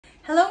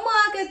Hello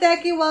mga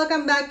ka-techie!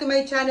 Welcome back to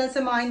my channel. Sa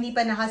mga hindi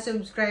pa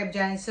nakasubscribe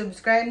dyan,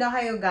 subscribe na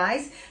kayo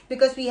guys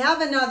because we have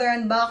another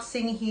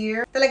unboxing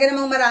here. Talaga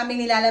namang maraming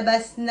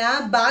nilalabas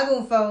na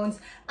bagong phones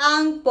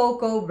ang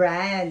Poco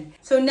brand.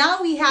 So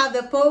now we have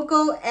the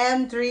Poco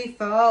M3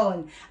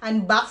 phone.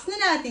 Unbox na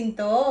natin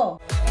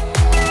to.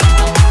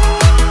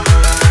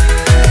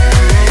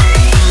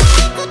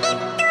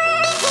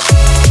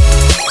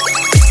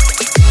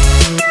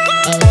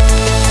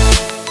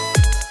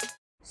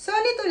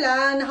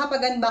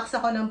 Nakapag-unbox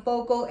ako ng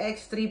Poco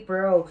X3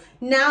 Pro.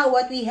 Now,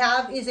 what we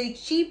have is a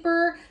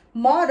cheaper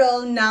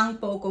model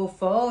ng Poco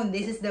phone.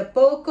 This is the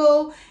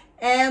Poco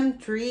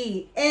M3.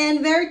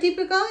 And very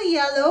typical,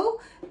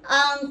 yellow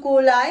ang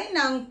kulay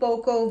ng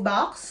Poco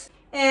box.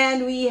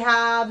 And we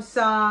have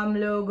some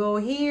logo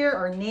here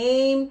or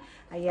name.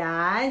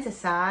 Ayan, sa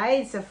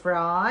side, sa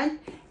front.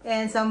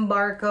 And some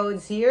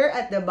barcodes here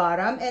at the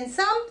bottom. And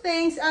some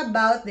things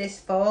about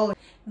this phone.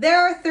 There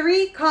are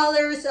 3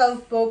 colors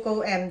of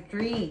Poco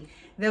M3.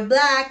 The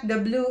black, the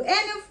blue,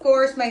 and of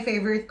course, my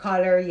favorite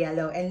color,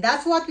 yellow. And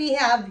that's what we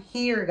have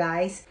here,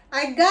 guys.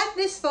 I got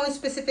this phone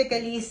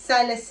specifically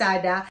sa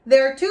Lazada.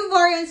 There are 2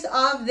 variants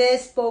of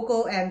this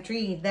Poco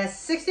M3. The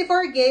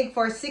 64 gig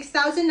for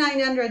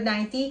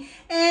 6,990.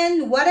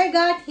 And what I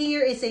got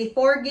here is a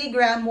 4 gig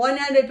RAM,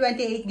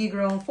 128 gig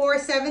ROM for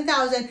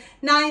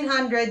 7,990.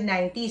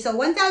 So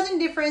 1,000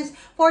 difference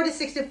for the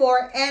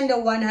 64 and the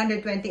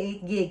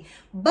 128 gig.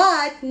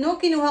 But, nung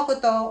kinuha ko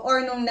to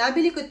or nung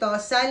nabili ko to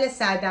sa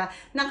Lazada,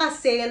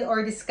 naka-sale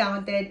or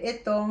discounted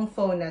itong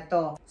phone na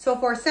to. So,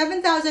 for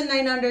 7,990,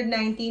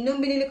 nung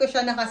binili ko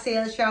siya,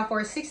 naka-sale siya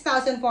for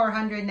 6,490.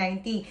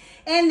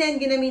 And then,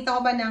 ginamitan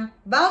ko pa ng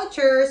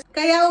vouchers,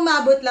 kaya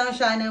umabot lang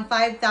siya ng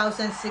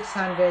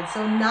 5,600.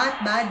 So,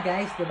 not bad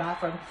guys, diba?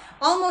 From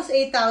almost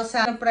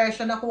 8,000 ang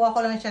presyo, nakuha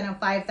ko lang siya ng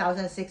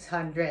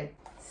 5,600.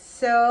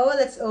 So,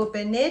 let's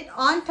open it.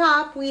 On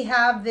top, we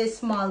have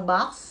this small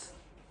box.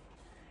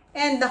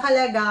 And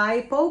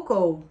nakalagay,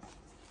 Poco.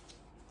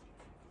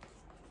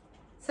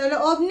 Sa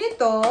loob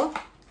nito,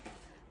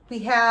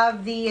 we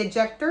have the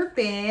ejector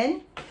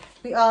pin.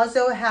 We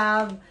also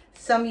have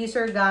some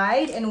user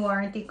guide and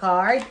warranty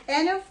card.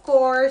 And of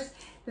course,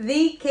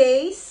 the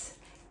case,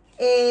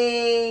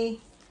 a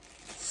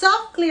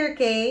soft clear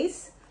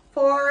case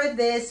for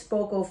this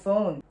Poco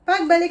phone.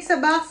 Pagbalik sa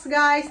box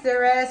guys, the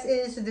rest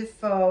is the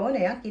phone.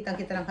 Ayan,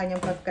 kitang-kita ng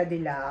kanyang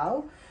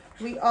pagkadilaw.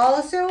 We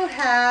also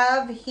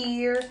have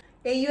here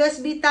a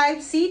USB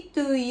Type-C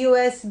to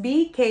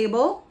USB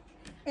cable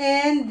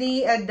and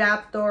the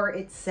adapter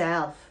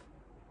itself.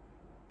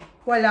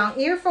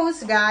 Walang earphones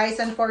guys.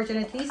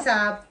 Unfortunately,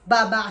 sa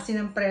baba kasi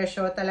ng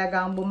presyo,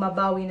 talagang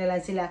bumabawi na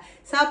lang sila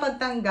sa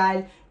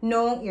pagtanggal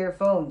ng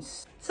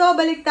earphones. So,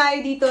 balik tayo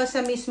dito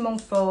sa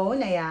mismong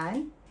phone.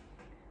 Ayan.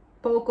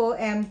 Poco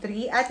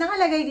M3. At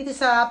nakalagay dito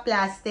sa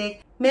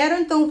plastic,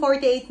 meron tong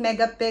 48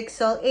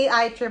 megapixel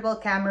AI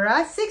triple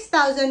camera,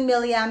 6,000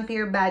 mAh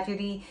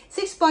battery,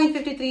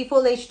 6.53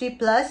 Full HD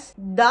Plus,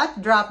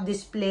 dot drop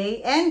display,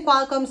 and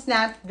Qualcomm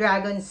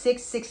Snapdragon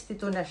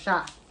 662 na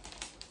siya.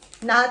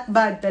 Not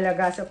bad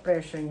talaga sa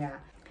presyo niya.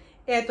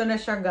 Eto na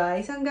siya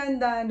guys. Ang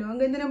ganda, no? Ang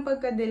ganda ng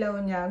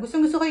pagkadilaw niya.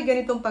 Gustong-gusto ko yung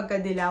ganitong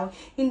pagkadilaw.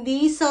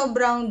 Hindi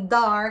sobrang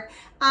dark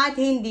at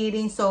hindi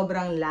rin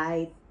sobrang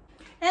light.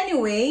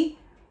 Anyway,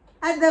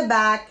 at the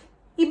back,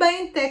 iba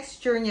yung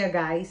texture niya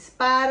guys.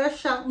 Para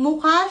siyang,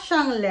 mukha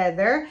siyang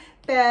leather,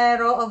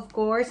 pero of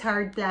course,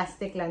 hard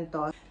plastic lang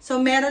to. So,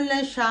 meron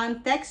lang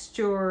siyang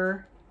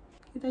texture.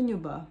 Kita nyo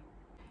ba?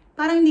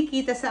 Parang hindi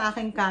kita sa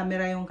aking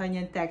camera yung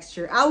kanyang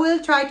texture. I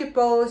will try to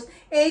post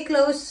a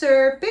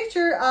closer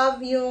picture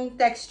of yung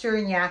texture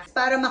niya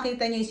para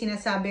makita nyo yung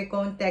sinasabi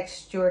kong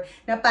texture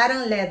na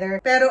parang leather.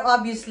 Pero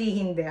obviously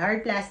hindi.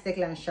 Hard plastic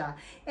lang siya.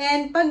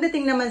 And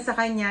pagdating naman sa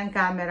kanyang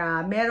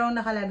camera, merong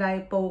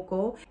nakalagay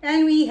Poco.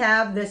 And we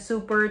have the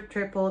super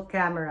triple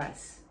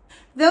cameras.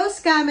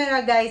 Those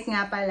camera guys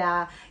nga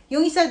pala,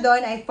 yung isa doon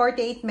ay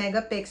 48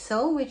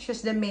 megapixel which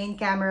is the main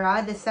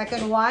camera. The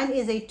second one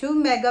is a 2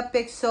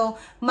 megapixel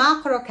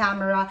macro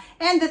camera.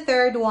 And the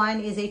third one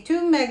is a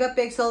 2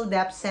 megapixel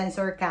depth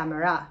sensor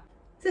camera.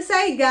 Sa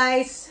side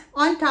guys,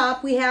 on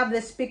top we have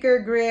the speaker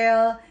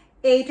grill,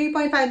 a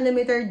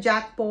 3.5mm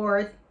jack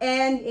port,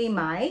 and a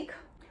mic.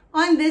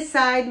 On this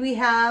side, we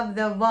have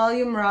the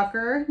volume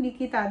rocker. Hindi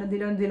kita,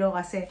 dilong-dilong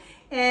kasi.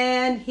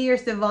 And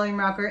here's the volume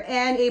rocker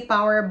and a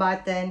power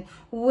button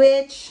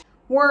which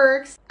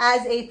works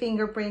as a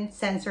fingerprint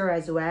sensor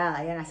as well.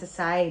 Ayan, nasa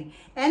side.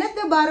 And at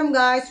the bottom,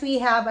 guys, we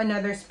have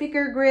another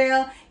speaker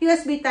grill,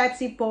 USB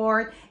Type-C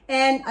port,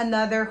 and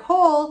another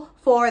hole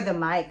for the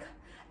mic.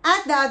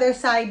 At the other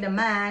side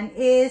naman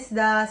is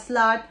the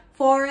slot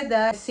for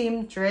the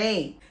SIM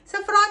tray. Sa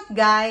front,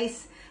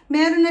 guys,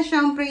 meron na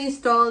siyang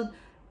pre-installed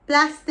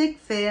plastic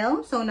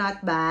film, so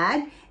not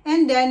bad.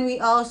 And then we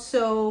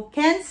also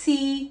can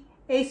see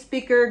a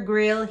speaker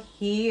grill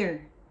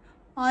here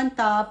on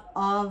top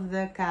of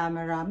the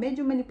camera.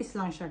 Medyo manipis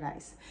lang siya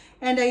guys.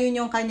 And ayun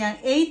yung kanyang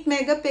 8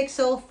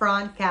 megapixel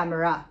front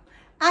camera.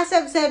 As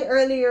I've said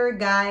earlier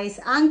guys,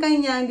 ang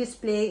kanyang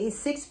display is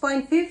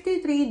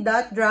 6.53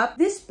 dot drop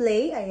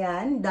display.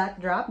 Ayan,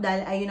 dot drop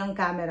dahil ayun ang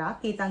camera,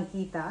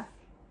 kitang-kita.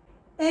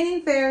 And in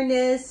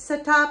fairness, sa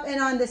top and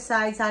on the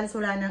sides, halos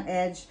wala ng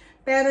edge.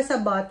 Pero sa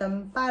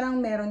bottom, parang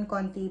meron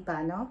konti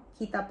pa, no?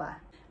 Kita pa.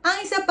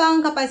 Ang isa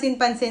pang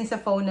kapansin-pansin sa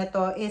phone na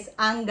to is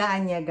ang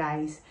gaan niya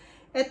guys.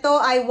 Ito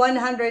ay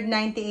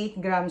 198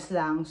 grams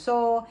lang.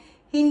 So,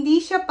 hindi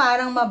siya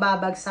parang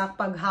mababagsak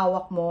pag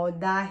hawak mo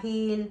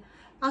dahil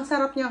ang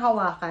sarap niyang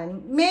hawakan.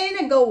 May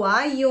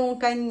nagawa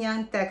yung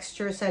kanyang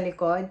texture sa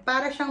likod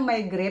para siyang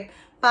may grip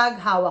pag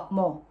hawak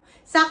mo.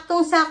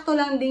 Saktong-sakto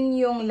lang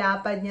din yung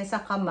lapad niya sa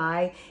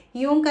kamay.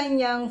 Yung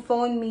kanyang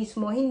phone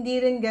mismo,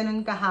 hindi rin ganun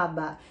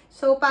kahaba.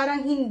 So,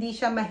 parang hindi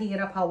siya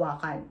mahirap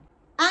hawakan.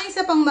 Ang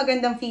isa pang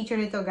magandang feature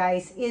nito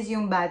guys is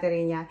yung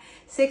battery niya.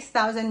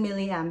 6,000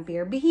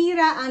 mAh.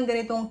 Bihira ang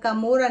ganitong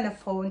kamura na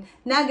phone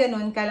na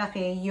ganun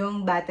kalaki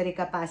yung battery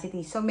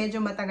capacity. So, medyo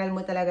matagal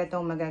mo talaga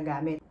itong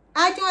magagamit.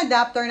 At yung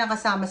adapter na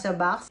kasama sa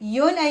box,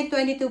 yun ay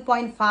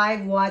 22.5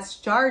 watts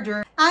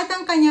charger at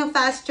ang kanyang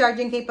fast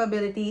charging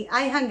capability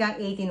ay hanggang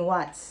 18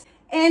 watts.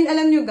 And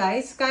alam nyo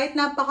guys, kahit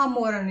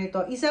napakamura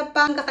nito, isa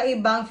pang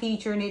kakaibang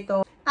feature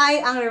nito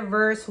ay ang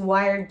reverse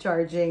wired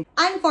charging.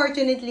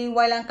 Unfortunately,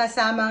 walang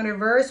kasamang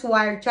reverse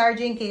wired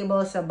charging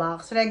cable sa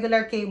box.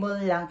 Regular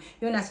cable lang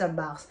yung nasa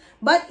box.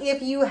 But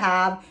if you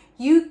have,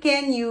 you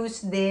can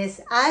use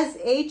this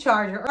as a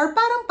charger or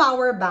parang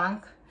power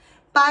bank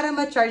para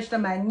ma-charge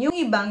naman yung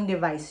ibang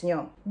device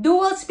nyo.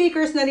 Dual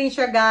speakers na rin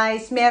siya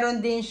guys. Meron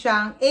din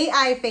siyang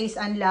AI face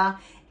unlock.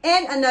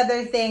 And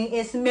another thing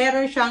is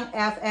meron siyang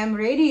FM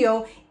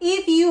radio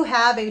if you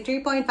have a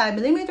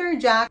 3.5mm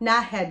jack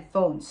na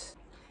headphones.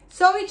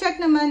 So, i-check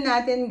naman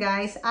natin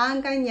guys ang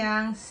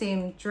kanyang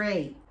SIM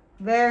tray.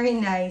 Very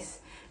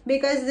nice.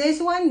 Because this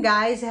one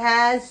guys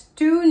has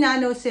 2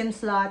 nano SIM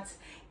slots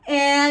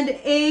and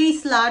a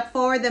slot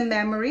for the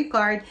memory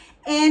card.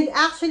 And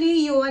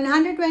actually, yung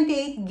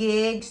 128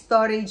 gig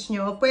storage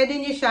nyo,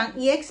 pwede nyo siyang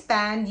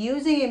i-expand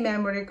using a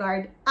memory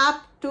card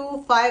up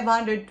to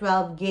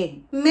 512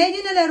 gig. Medyo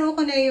nalaro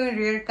ko na yung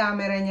rear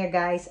camera niya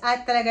guys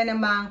at talaga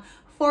namang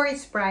for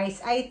its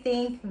price, I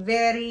think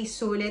very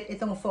sulit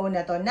itong phone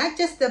na to. Not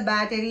just the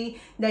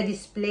battery, the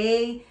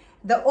display,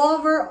 the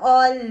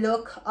overall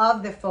look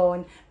of the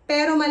phone.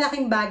 Pero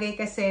malaking bagay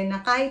kasi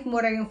na kahit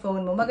mura yung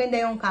phone mo, maganda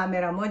yung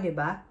camera mo, di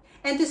ba?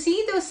 And to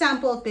see those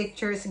sample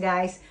pictures,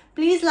 guys,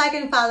 please like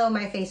and follow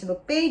my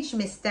Facebook page,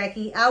 Miss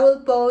Techie. I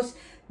will post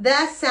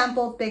the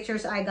sample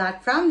pictures I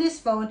got from this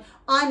phone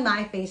on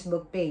my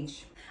Facebook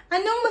page.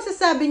 Anong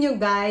masasabi nyo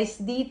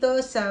guys dito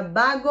sa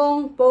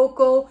bagong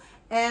Poco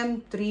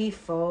M3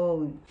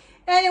 phone?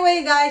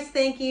 Anyway guys,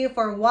 thank you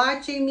for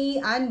watching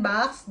me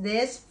unbox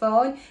this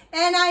phone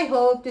and I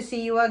hope to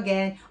see you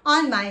again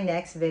on my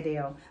next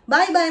video.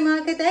 Bye bye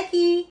mga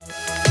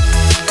ka-techie!